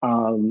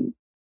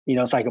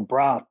 It's like a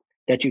broth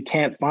that you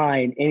can't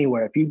find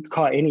anywhere. If you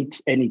call any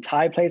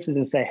Thai places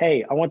and say,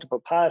 hey, I want the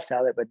papaya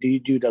salad, but do you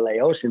do the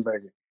Laotian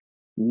version?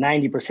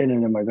 90%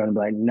 of them are going to be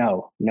like,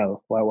 no.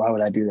 Why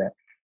would I do that?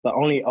 But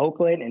only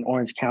Oakland and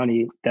Orange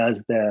County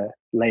does the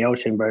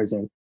Laotian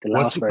version, the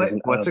Laos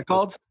version. What's it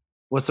called?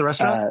 What's the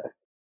restaurant?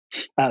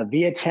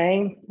 Via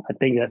Chain, I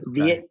think that's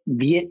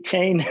Viet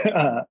Chain,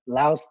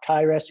 Laos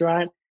Thai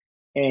restaurant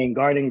in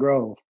Garden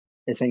Grove.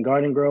 It's in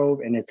Garden Grove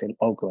and it's in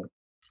Oakland.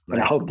 Nice.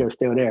 And I hope they're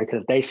still there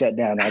because if they shut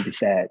down, I'd be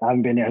sad. I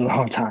haven't been there in a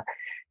long time.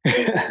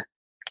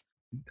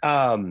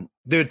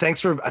 Dude,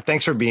 thanks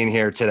for being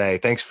here today.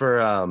 Thanks for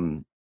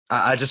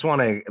I just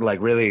want to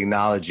like really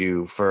acknowledge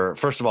you for,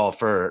 first of all,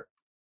 for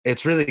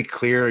it's really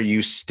clear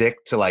you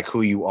stick to like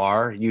who you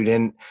are.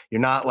 You're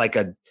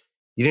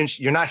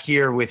not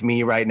here with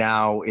me right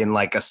now in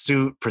like a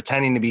suit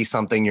pretending to be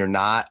something you're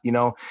not,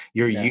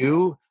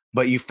 you,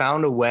 but you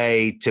found a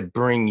way to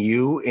bring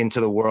you into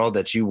the world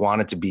that you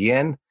wanted to be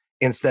in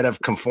instead of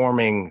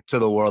conforming to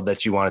the world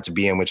that you wanted to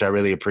be in, which I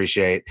really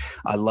appreciate.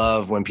 I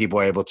love when people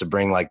are able to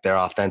bring like their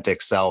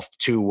authentic self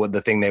to what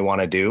the thing they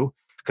want to do.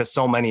 Because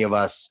so many of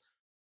us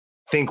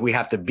think we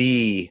have to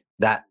be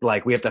that,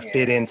 like we have to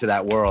fit into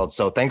that world.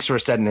 So thanks for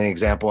setting an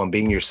example and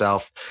being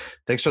yourself.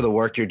 Thanks for the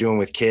work you're doing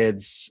with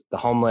kids, the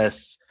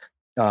homeless,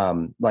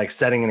 like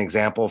setting an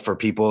example for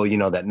people,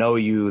 that know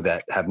you,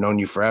 that have known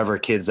you forever,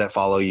 kids that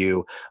follow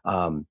you.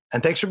 And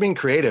thanks for being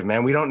creative,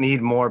 man. We don't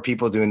need more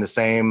people doing the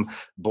same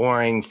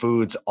boring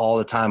foods all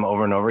the time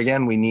over and over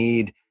again. We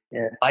need,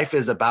 life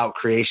is about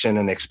creation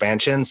and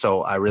expansion.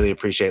 So I really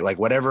appreciate like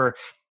whatever.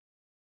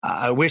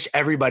 I wish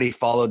everybody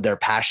followed their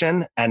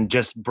passion and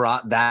just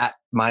brought that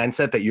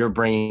mindset that you're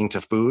bringing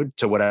to food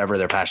to whatever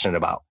they're passionate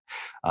about.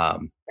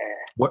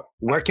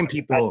 Where can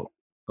people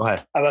go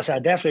ahead? I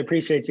definitely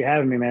appreciate you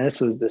having me, man. This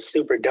was just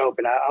super dope.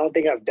 And I don't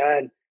think I've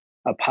done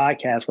a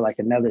podcast with like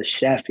another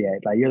chef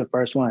yet. Like you're the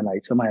first one,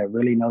 like somebody that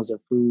really knows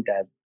their food,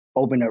 that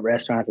opened up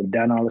restaurants and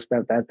done all this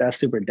stuff. That's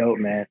super dope,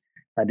 man.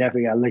 I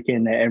definitely got to look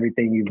into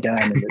everything you've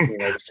done and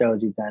the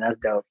shows you've done. That's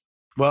dope.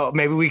 Well,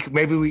 maybe we,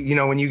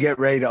 when you get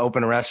ready to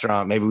open a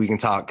restaurant, maybe we can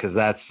talk. Cause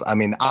I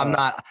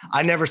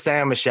never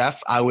say I'm a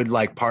chef. I would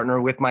like partner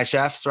with my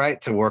chefs,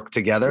 right, to work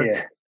together.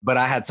 Yeah. But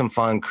I had some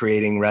fun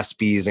creating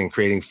recipes and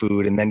creating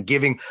food and then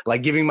giving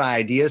my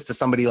ideas to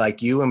somebody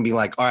like you and being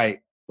like, all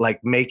right,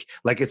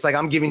 it's like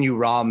I'm giving you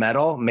raw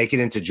metal, make it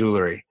into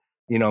jewelry,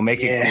 make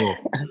it cool.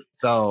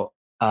 So,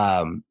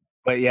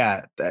 but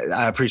yeah,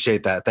 I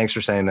appreciate that. Thanks for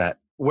saying that.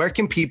 Where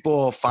can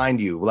people find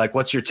you? Like,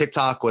 what's your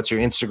TikTok? What's your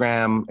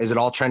Instagram? Is it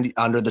all trendy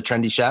under the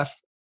Trendy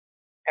Chef?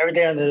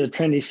 Everything under the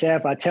Trendy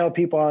Chef. I tell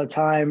people all the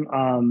time,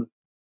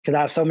 because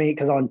I have so many,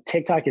 because on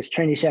TikTok it's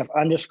Trendy Chef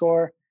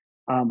 _,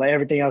 but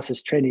everything else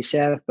is Trendy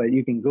Chef. But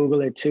you can Google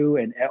it too,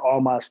 and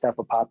all my stuff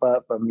will pop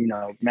up from,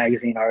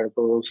 magazine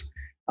articles.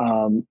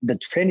 The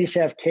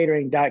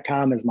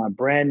trendychefcatering.com is my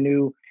brand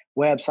new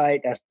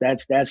website.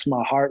 That's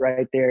my heart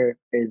right there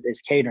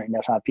is catering.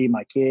 That's how I feed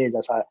my kids.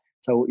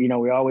 So,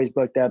 we're always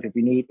booked up. If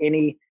you need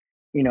any,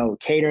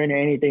 catering or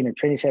anything, the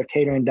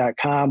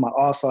trendychefcatering.com. I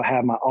also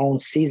have my own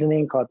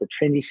seasoning called the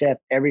Trendy Chef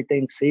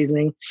Everything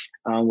Seasoning,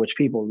 which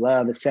people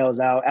love. It sells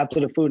out.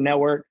 After the Food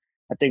Network,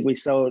 I think we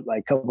sold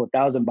like a couple of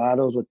thousand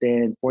bottles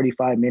within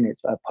 45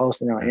 minutes. I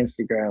posted it on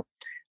Instagram.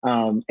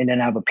 And then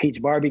I have a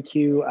peach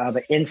barbecue. I have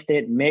an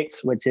instant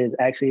mix, which is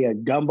actually a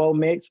gumbo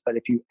mix. But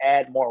if you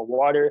add more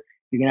water,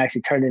 you can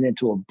actually turn it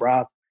into a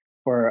broth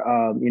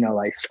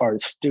like as far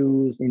as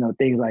stews,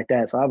 things like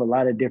that. So I have a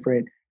lot of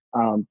different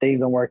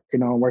things I'm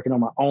working on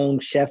my own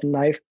chef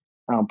knife,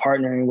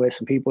 partnering with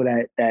some people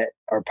that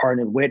are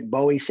partnered with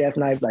Bowie chef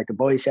knife. Like the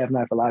Bowie chef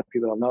knife, a lot of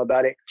people don't know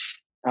about it.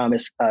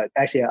 It's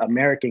actually an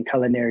American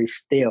culinary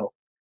steel.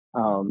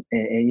 And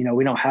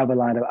we don't have a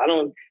lot of,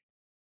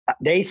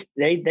 they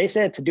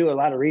said to do a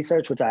lot of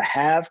research, which I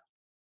have,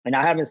 and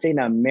I haven't seen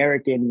an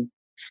American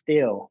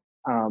steel.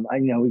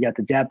 We got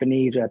the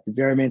Japanese, we got the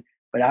German,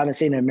 but I haven't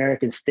seen an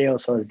American steel.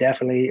 So it's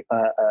definitely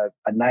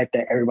a knife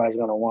that everybody's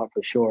going to want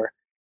for sure.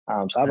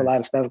 So I have a lot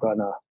of stuff going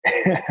on.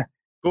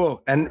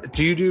 Cool. And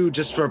do you do,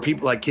 just for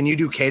people, like, can you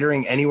do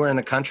catering anywhere in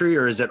the country,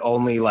 or is it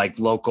only like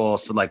local,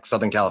 so like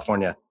Southern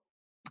California?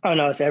 Oh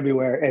no, it's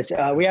everywhere. It's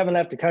we haven't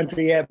left the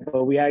country yet,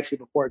 but we actually,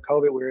 before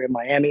COVID, we were in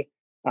Miami.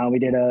 We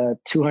did a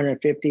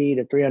 250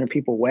 to 300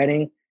 people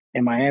wedding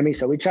in Miami.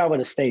 So we travel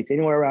the states,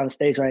 anywhere around the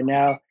states right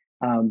now.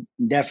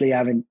 Definitely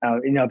haven't.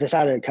 If it's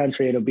out of the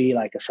country, it'll be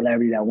like a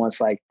celebrity that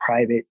wants like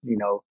private,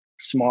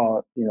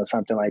 small,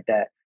 something like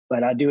that.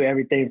 But I do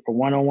everything from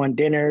one-on-one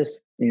dinners,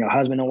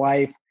 husband and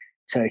wife,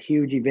 to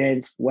huge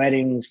events,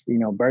 weddings,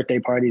 birthday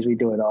parties. We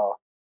do it all.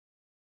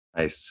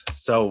 Nice.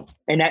 So,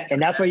 and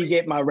that's where you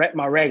get my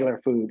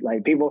regular food.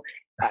 Like people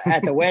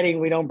at the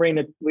wedding, we don't bring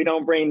the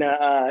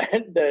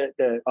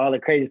all the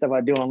crazy stuff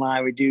I do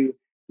online. We do,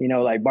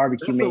 like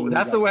barbecue.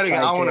 That's the wedding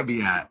I want to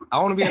be at. I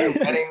want to be at the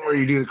wedding where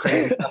you do the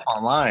crazy stuff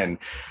online.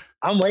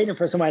 I'm waiting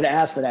for somebody to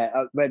ask for that,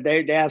 but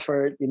they ask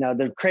for,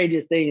 the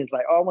craziest thing is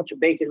like, oh, I want your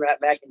bacon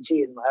wrapped mac and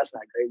cheese. Well, that's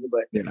not crazy,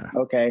 but yeah.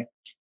 Okay.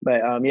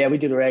 But we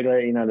do the regular,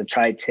 the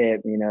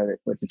tri-tip,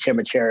 with the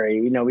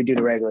chimichurri, we do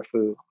the regular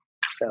food.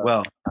 So,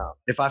 well,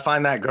 if I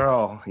find that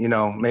girl,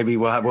 maybe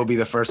we'll be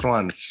the first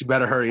ones. She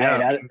better hurry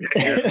up.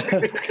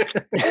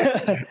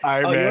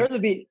 All right, man.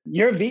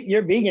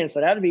 You're vegan, so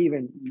that'd be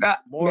even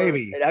more.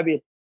 Maybe that'd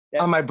be.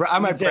 I might break.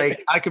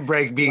 I could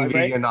break being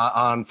vegan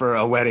on for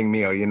a wedding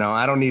meal.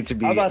 I don't need to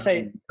be so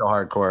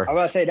hardcore. I'm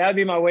about to say that'd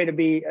be my way to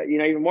be,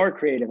 even more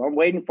creative. I'm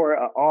waiting for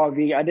an all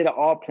vegan. I did an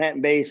all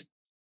plant-based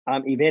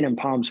event in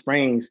Palm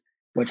Springs,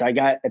 which I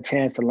got a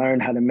chance to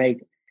learn how to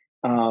make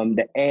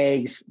the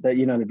eggs,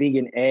 the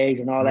vegan eggs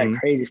and all that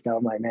crazy stuff.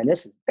 I'm like, man,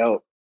 this is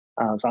dope.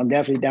 So I'm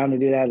definitely down to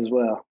do that as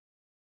well.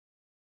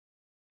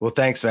 Well,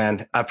 thanks,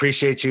 man. I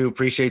appreciate you.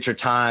 Appreciate your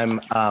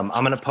time. I'm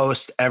going to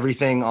post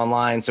everything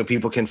online so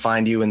people can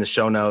find you in the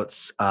show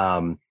notes.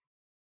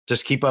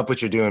 Just keep up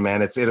what you're doing,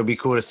 man. It'll be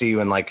cool to see you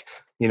in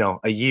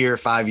a year,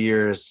 5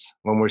 years,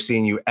 when we're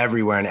seeing you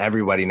everywhere and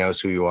everybody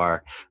knows who you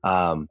are.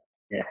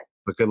 Yeah.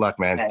 But good luck,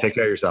 man. Take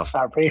care of yourself.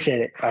 I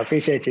appreciate it. I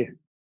appreciate you.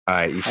 All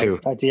right. You too.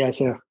 Talk to you guys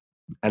soon.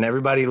 And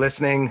everybody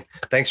listening,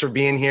 thanks for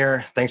being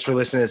here. Thanks for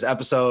listening to this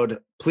episode.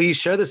 Please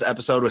share this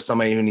episode with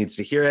somebody who needs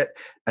to hear it.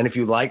 And if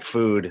you like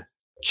food,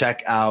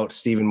 check out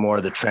Stephen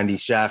Moore, the Trendy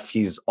Chef.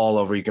 He's all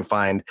over. You can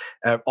find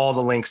all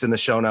the links in the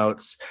show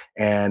notes.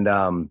 And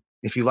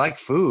if you like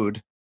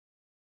food,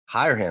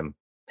 hire him.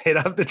 Hit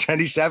up the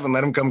Trendy Chef and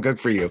let him come cook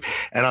for you.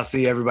 And I'll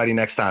see everybody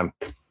next time.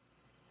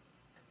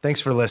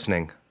 Thanks for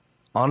listening.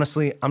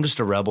 Honestly, I'm just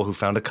a rebel who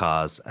found a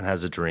cause and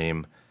has a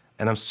dream,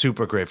 and I'm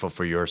super grateful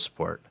for your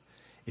support.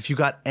 If you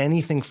got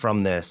anything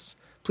from this,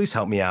 please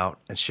help me out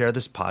and share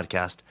this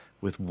podcast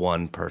with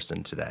one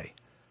person today.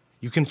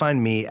 You can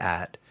find me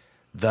at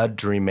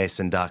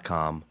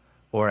thedreammason.com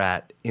or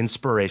at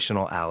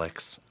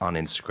inspirationalalex on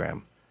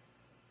Instagram.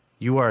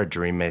 You are a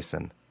dream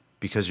mason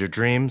because your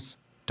dreams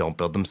don't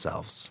build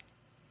themselves.